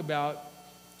talk about,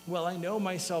 well, I know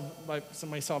my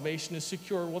salvation is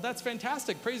secure, well, that's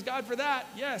fantastic. Praise God for that.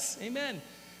 Yes, amen.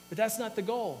 But that's not the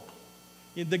goal.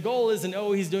 The goal isn't,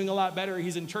 oh, he's doing a lot better,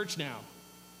 he's in church now.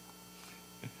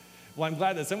 Well, I'm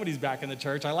glad that somebody's back in the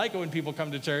church. I like it when people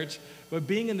come to church, but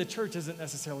being in the church isn't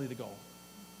necessarily the goal,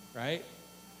 right?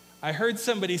 I heard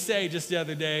somebody say just the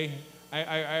other day,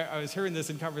 I was hearing this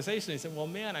in conversation. They said, well,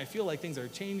 man, I feel like things are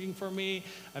changing for me.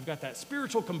 I've got that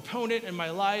spiritual component in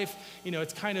my life.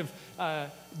 It's kind of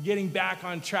getting back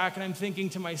on track. And I'm thinking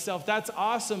to myself, that's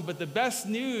awesome. But the best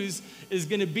news is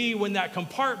going to be when that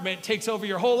compartment takes over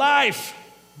your whole life.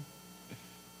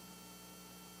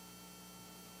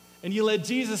 And you let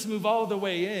Jesus move all the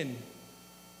way in.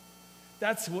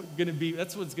 That's what's going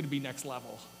to be next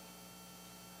level.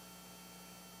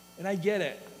 And I get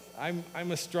it.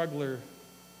 I'm a struggler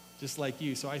just like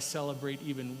you, so I celebrate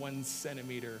even 1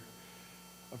 centimeter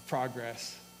of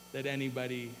progress that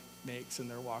anybody makes in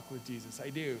their walk with Jesus.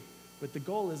 I do. But the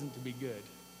goal isn't to be good.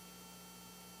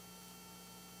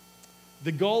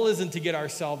 The goal isn't to get our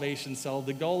salvation settled.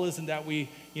 The goal isn't that we,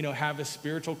 have a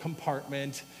spiritual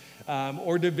compartment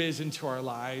or division to our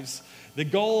lives. The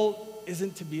goal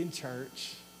isn't to be in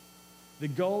church. The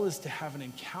goal is to have an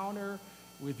encounter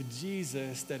with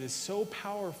Jesus that is so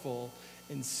powerful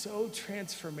and so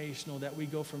transformational that we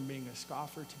go from being a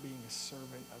scoffer to being a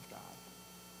servant of God.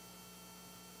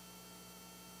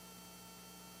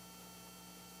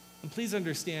 And please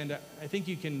understand, I think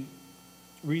you can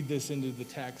read this into the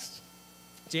text.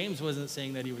 James wasn't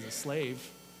saying that he was a slave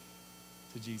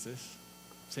to Jesus,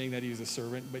 saying that he was a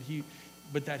servant,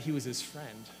 but that he was his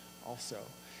friend also.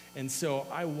 And so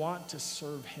I want to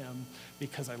serve him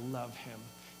because I love him.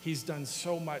 He's done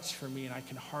so much for me, and I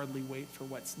can hardly wait for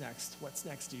what's next. What's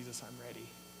next, Jesus? I'm ready.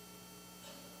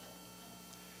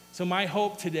 So my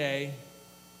hope today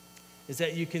is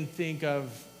that you can think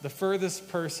of the furthest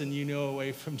person you know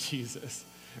away from Jesus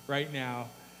right now.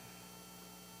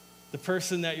 The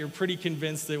person that you're pretty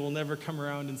convinced they will never come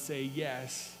around and say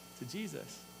yes to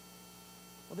Jesus.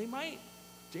 Well, they might.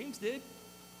 James did.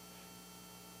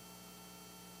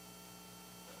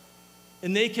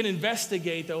 And they can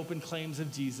investigate the open claims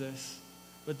of Jesus.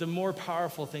 But the more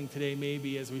powerful thing today,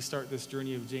 maybe as we start this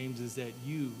journey of James, is that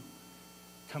you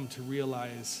come to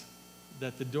realize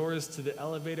that the doors to the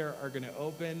elevator are going to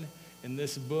open in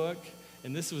this book.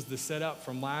 And this was the setup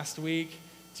from last week.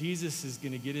 Jesus is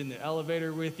going to get in the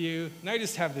elevator with you. And I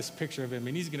just have this picture of him,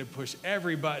 and he's going to push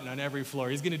every button on every floor.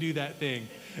 He's going to do that thing.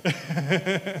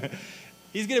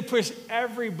 He's going to push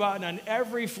every button on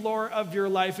every floor of your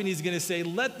life, and he's going to say,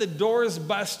 let the doors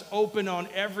bust open on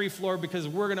every floor, because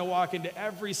we're going to walk into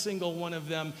every single one of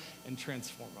them and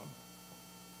transform them.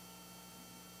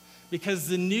 Because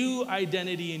the new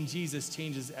identity in Jesus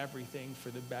changes everything for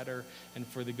the better and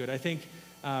for the good. I think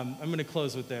I'm going to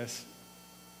close with this.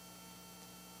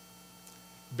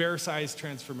 Bear-sized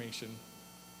transformation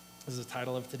is the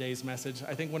title of today's message.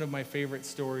 I think one of my favorite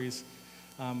stories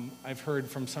I've heard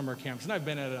from summer camps, and I've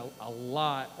been at a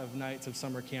lot of nights of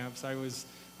summer camps. I was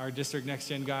our district Next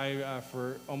Gen guy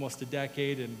for almost a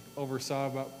decade and oversaw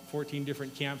about 14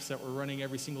 different camps that were running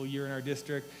every single year in our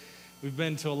district. We've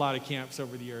been to a lot of camps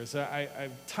over the years. I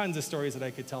have tons of stories that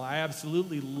I could tell. I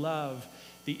absolutely love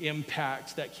the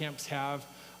impact that camps have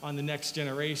on the next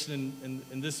generation,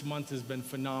 and this month has been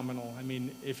phenomenal. I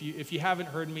mean, if you haven't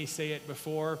heard me say it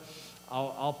before,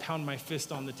 I'll pound my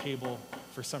fist on the table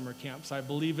for summer camps. I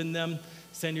believe in them.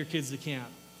 Send your kids to camp.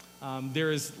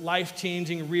 There is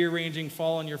life-changing, rearranging,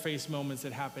 fall-on-your-face moments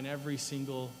that happen every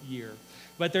single year.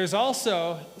 But there's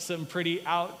also some pretty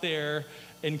out there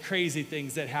and crazy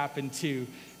things that happen too.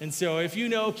 And so if you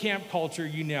know camp culture,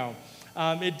 you know.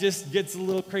 It just gets a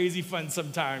little crazy fun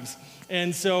sometimes.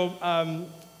 And so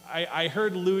I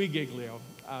heard Louis Giglio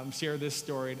share this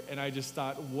story, and I just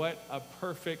thought, what a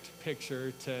perfect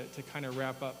picture to kind of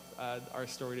wrap up our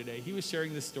story today. He was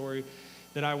sharing this story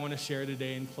that I want to share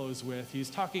today and close with. He was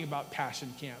talking about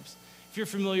passion camps. If you're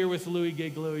familiar with Louis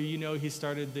Giglio, you know he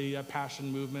started the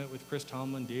Passion movement with Chris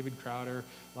Tomlin, David Crowder,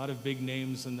 a lot of big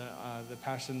names in the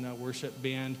Passion worship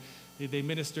band. They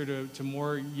minister to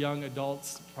more young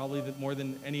adults, probably more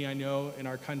than any I know in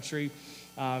our country.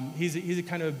 He's a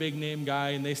kind of a big name guy,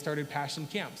 and they started Passion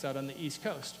camps out on the East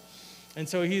Coast. And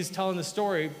so he's telling the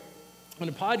story on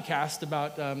a podcast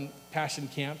about Passion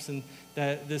camps, and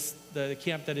the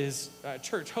camp that his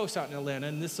church hosts out in Atlanta.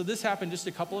 And this happened just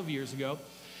a couple of years ago.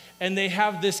 And they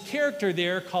have this character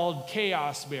there called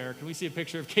Chaos Bear. Can we see a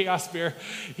picture of Chaos Bear?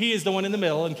 He is the one in the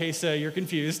middle, in case you're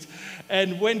confused.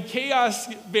 And when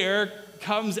Chaos Bear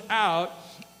comes out,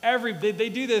 they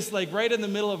do this like right in the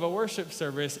middle of a worship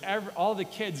service. All the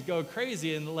kids go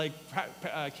crazy, and like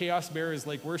Chaos Bear is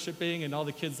like worshiping, and all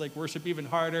the kids like worship even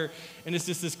harder. And it's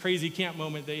just this crazy camp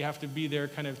moment that you have to be there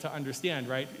kind of to understand,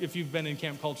 right? If you've been in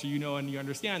camp culture, you know and you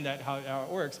understand that how it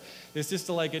works. It's just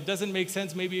it doesn't make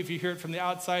sense maybe if you hear it from the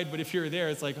outside, but if you're there,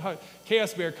 it's like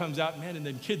Chaos Bear comes out, man, and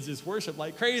then kids just worship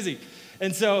like crazy.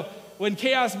 And so when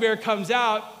Chaos Bear comes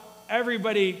out,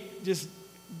 everybody just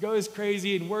goes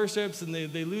crazy and worships, and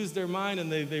they lose their mind,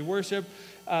 and they worship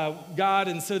God.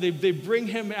 And so they bring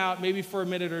him out maybe for a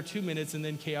minute or 2 minutes, and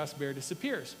then Chaos Bear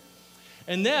disappears.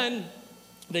 And then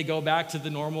they go back to the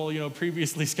normal,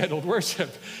 previously scheduled worship.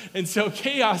 And so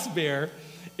Chaos Bear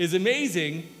is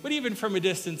amazing, but even from a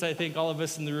distance, I think all of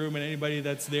us in the room and anybody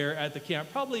that's there at the camp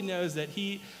probably knows that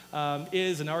he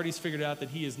is, and already figured out that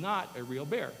he is not a real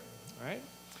bear, all right?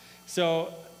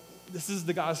 So this is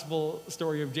the gospel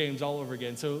story of James all over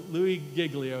again. So Louis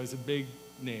Giglio is a big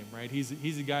name, right?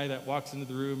 He's a guy that walks into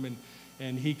the room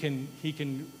and he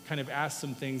can kind of ask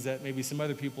some things that maybe some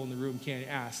other people in the room can't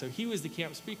ask. So he was the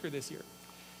camp speaker this year.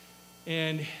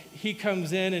 And he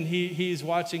comes in and he's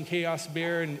watching Chaos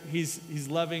Bear, and he's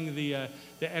loving the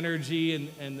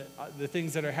energy and the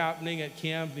things that are happening at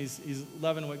camp. He's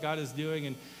loving what God is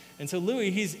doing. And so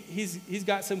Louis, he's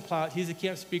got some clout. He's a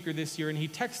camp speaker this year, and he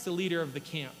texts the leader of the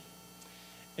camp.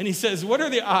 And he says, what are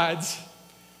the odds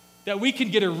that we can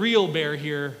get a real bear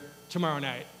here tomorrow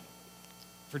night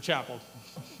for chapel?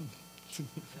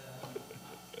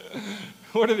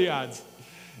 What are the odds?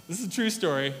 This is a true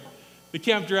story. The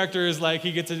camp director is like,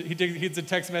 he gets a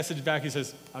text message back. He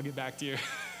says, I'll get back to you.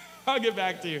 I'll get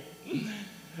back to you.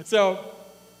 So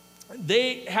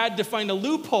they had to find a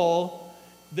loophole.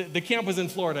 The camp was in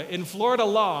Florida. In Florida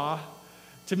law,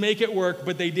 to make it work,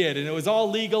 but they did. And it was all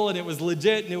legal, and it was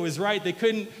legit, and it was right. They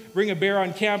couldn't bring a bear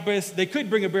on campus. They could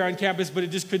bring a bear on campus, but it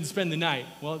just couldn't spend the night.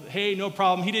 Well, hey, no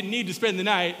problem. He didn't need to spend the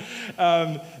night.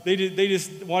 They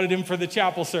just wanted him for the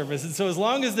chapel service. And so as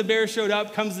long as the bear showed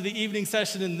up, comes to the evening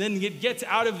session, and then gets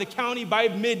out of the county by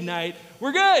midnight,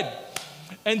 we're good.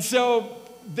 And so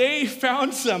they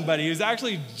found somebody who's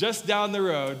actually just down the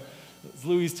road.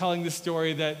 Louis is telling the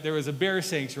story that there was a bear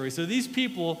sanctuary. So these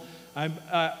people,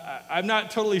 I'm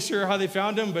not totally sure how they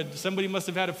found him, but somebody must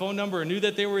have had a phone number and knew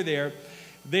that they were there.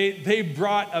 They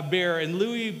brought a bear, and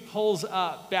Louis pulls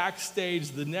up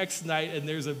backstage the next night, and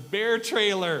there's a bear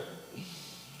trailer.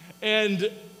 And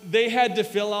they had to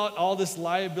fill out all this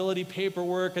liability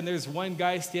paperwork, and there's one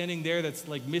guy standing there that's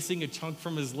like missing a chunk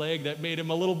from his leg that made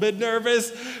him a little bit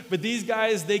nervous. But these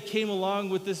guys, they came along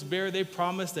with this bear. They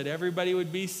promised that everybody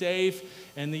would be safe,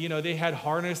 and they had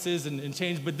harnesses and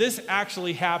chains. But this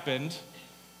actually happened,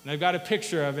 and I've got a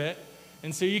picture of it.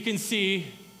 And so you can see,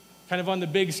 kind of on the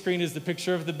big screen is the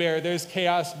picture of the bear. There's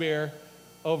Chaos Bear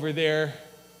over there,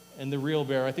 and the real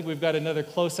bear. I think we've got another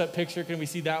close-up picture. Can we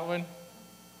see that one?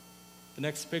 The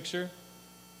next picture.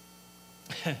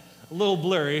 A little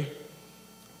blurry,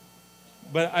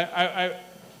 but I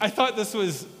thought this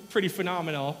was pretty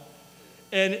phenomenal.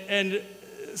 And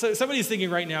so somebody's thinking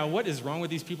right now, what is wrong with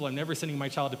these people? I'm never sending my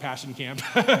child to Passion Camp.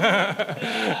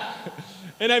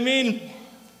 And I mean,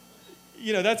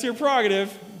 that's your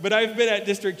prerogative, but I've been at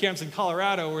district camps in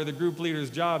Colorado where the group leader's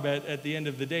job at the end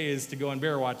of the day is to go on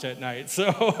bear watch at night.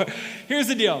 So here's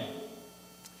the deal.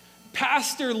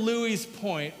 Pastor Louis'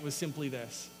 point was simply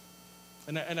this,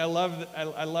 and I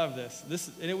love this.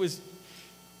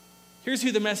 Here's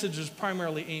who the message was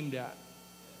primarily aimed at.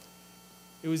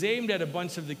 It was aimed at a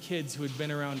bunch of the kids who had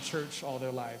been around church all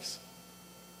their lives.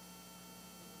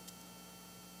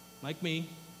 Like me,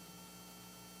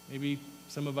 maybe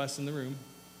some of us in the room.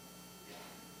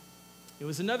 It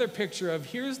was another picture of,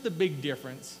 here's the big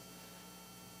difference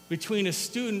between a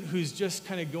student who's just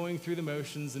kind of going through the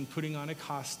motions and putting on a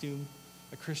costume,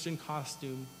 a Christian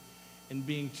costume, and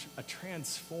being a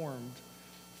transformed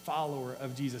follower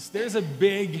of Jesus. There's a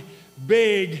big,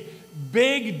 big,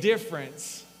 big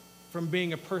difference from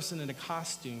being a person in a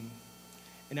costume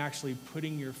and actually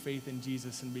putting your faith in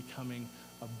Jesus and becoming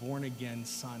a born-again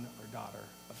son or daughter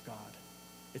of God.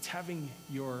 It's having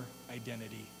your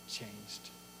identity changed.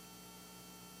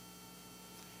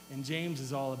 And James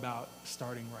is all about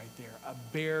starting right there, a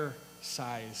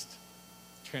bear-sized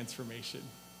transformation.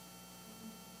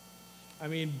 I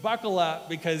mean, buckle up,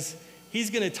 because he's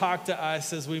going to talk to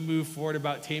us as we move forward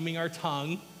about taming our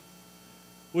tongue,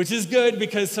 which is good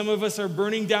because some of us are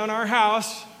burning down our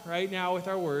house right now with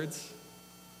our words.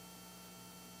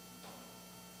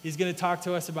 He's going to talk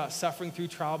to us about suffering through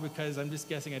trial, because I'm just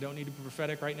guessing I don't need to be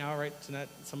prophetic right now, right? Jeanette,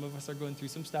 some of us are going through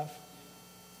some stuff.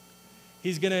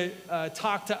 He's going to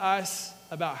talk to us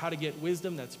about how to get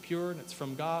wisdom that's pure and it's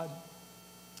from God,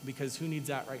 because who needs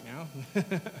that right now?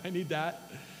 I need that.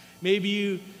 Maybe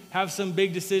you have some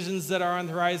big decisions that are on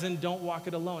the horizon. Don't walk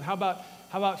it alone. How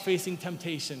about facing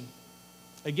temptation?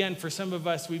 Again, for some of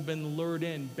us, we've been lured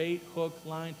in, bait, hook,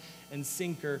 line, and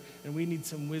sinker, and we need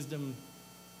some wisdom.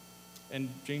 And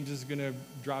James is going to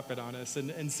drop it on us.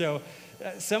 And so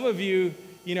some of you,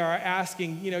 are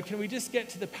asking, can we just get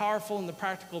to the powerful and the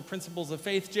practical principles of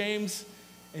faith, James?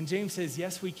 And James says,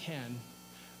 yes, we can.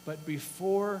 But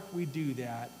before we do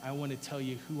that, I want to tell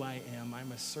you who I am.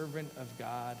 I'm a servant of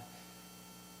God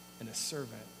and a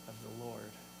servant of the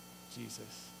Lord,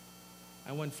 Jesus.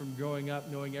 I went from growing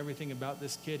up knowing everything about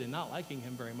this kid and not liking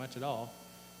him very much at all,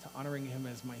 to honoring him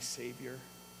as my Savior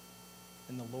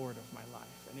and the Lord of my life.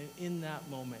 And in that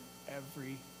moment,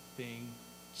 everything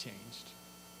changed.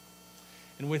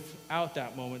 And without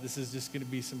that moment, this is just going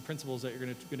to be some principles that you're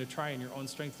going to try in your own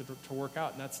strength to work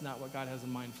out. And that's not what God has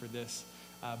in mind for this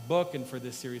book and for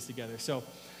this series together. So,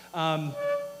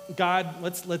 God,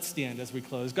 let's stand as we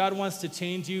close. God wants to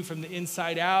change you from the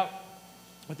inside out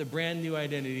with a brand new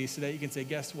identity, so that you can say,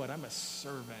 guess what? I'm a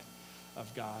servant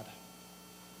of God.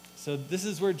 So this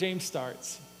is where James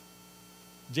starts.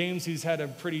 James, who's had a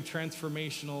pretty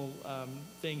transformational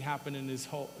thing happen in his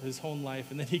whole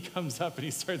life, and then he comes up and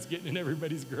he starts getting in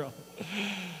everybody's grill.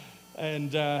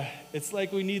 And it's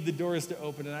like we need the doors to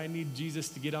open, and I need Jesus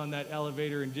to get on that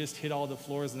elevator and just hit all the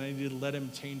floors, and I need to let him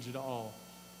change it all.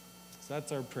 So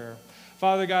that's our prayer.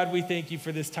 Father God, we thank you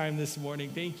for this time this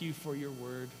morning. Thank you for your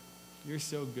word. You're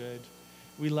so good.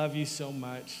 We love you so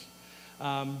much.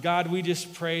 God, we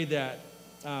just pray that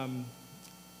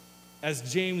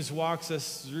as James walks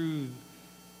us through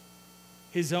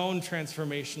his own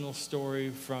transformational story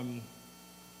from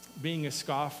being a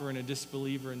scoffer and a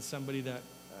disbeliever and somebody that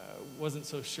wasn't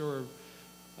so sure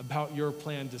about your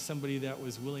plan to somebody that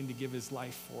was willing to give his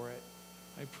life for it,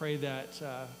 I pray that,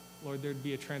 Lord, there'd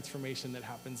be a transformation that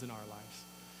happens in our lives.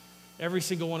 Every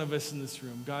single one of us in this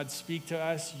room, God, speak to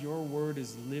us. Your word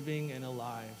is living and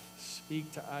alive.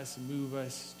 Speak to us, move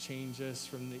us, change us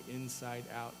from the inside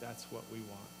out. That's what we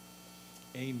want.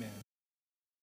 Amen.